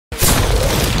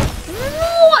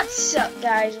What's up,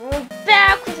 guys? We're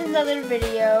back with another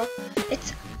video.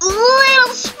 It's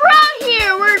Little Sprout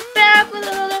here. We're back with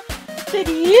another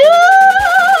video.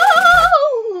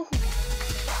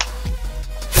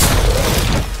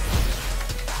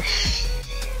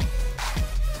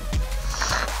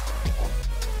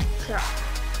 So,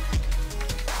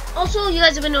 also, you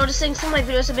guys have been noticing some of my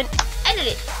videos have been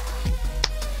edited.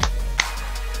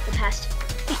 The past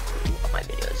few of my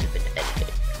videos have been edited.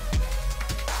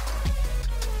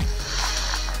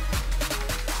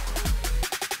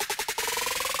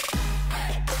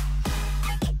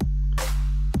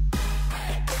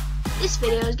 This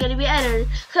video is going to be edited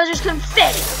because there's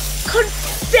confetti,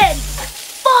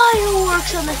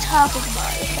 fireworks on the top of my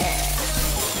head,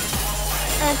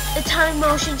 and the time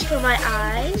motions for my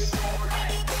eyes.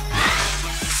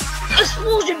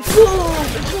 Explosion, boom!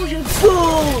 Explosion,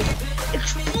 boom!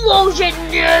 Explosion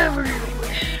everywhere!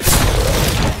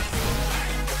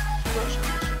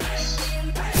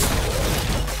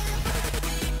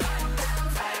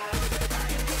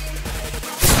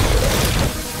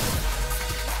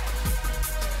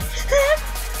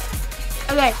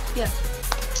 Okay, yeah.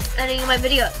 Ending my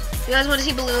video. You guys want to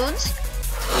see balloons?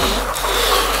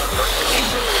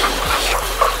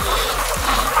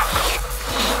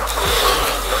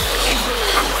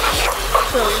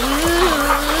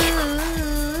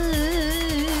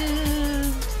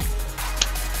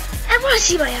 I want to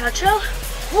see my outro.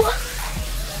 What?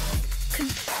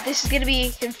 This is gonna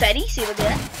be confetti. See, look at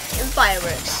that, and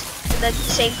fireworks, and then the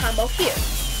same combo here.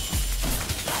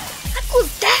 How cool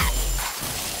is that?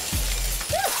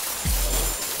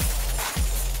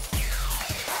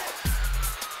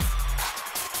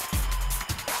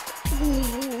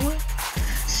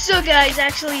 So guys,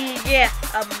 actually, yeah,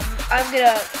 I'm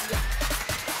gonna,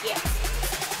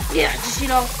 just, you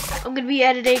know, I'm gonna be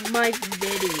editing my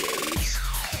videos.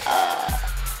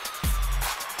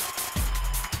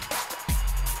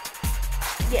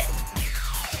 Yeah.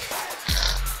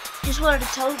 Just wanted to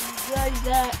tell you guys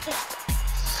that.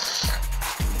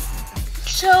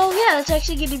 So yeah, that's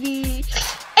actually gonna be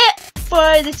it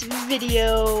for this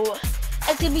video.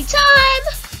 It's gonna be time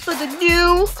for the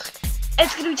new.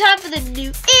 It's gonna be time for the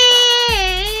new-ish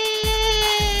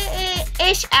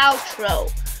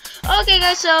outro. Okay,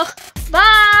 guys, so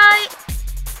bye.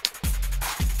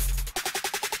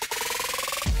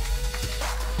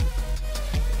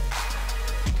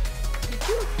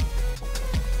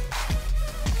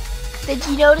 Did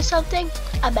you notice something?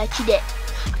 I bet you did.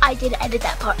 I didn't edit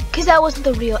that part because that wasn't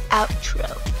the real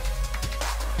outro.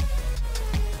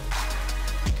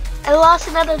 I lost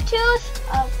another tooth.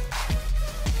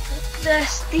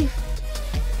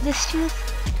 This tooth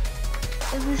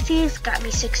got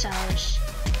me $6.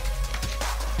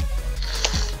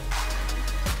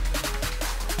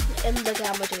 And look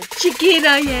how much of a chicken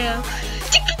I am.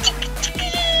 Chicken.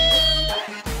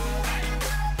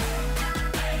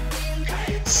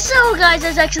 So guys,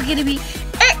 that's actually gonna be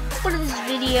it for this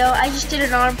video. I just did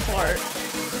an arm part.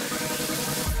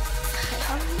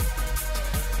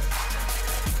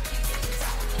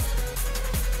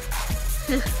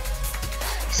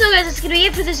 So guys, that's gonna be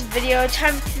it for this video.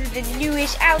 Time for the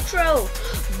newish outro.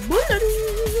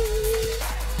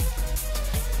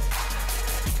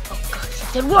 Oh gosh,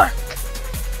 it didn't work.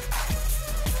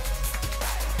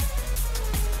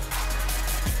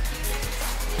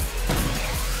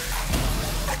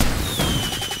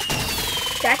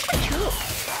 That's not true.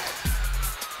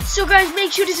 So guys,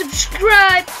 make sure to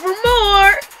subscribe for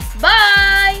more.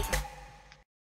 Bye.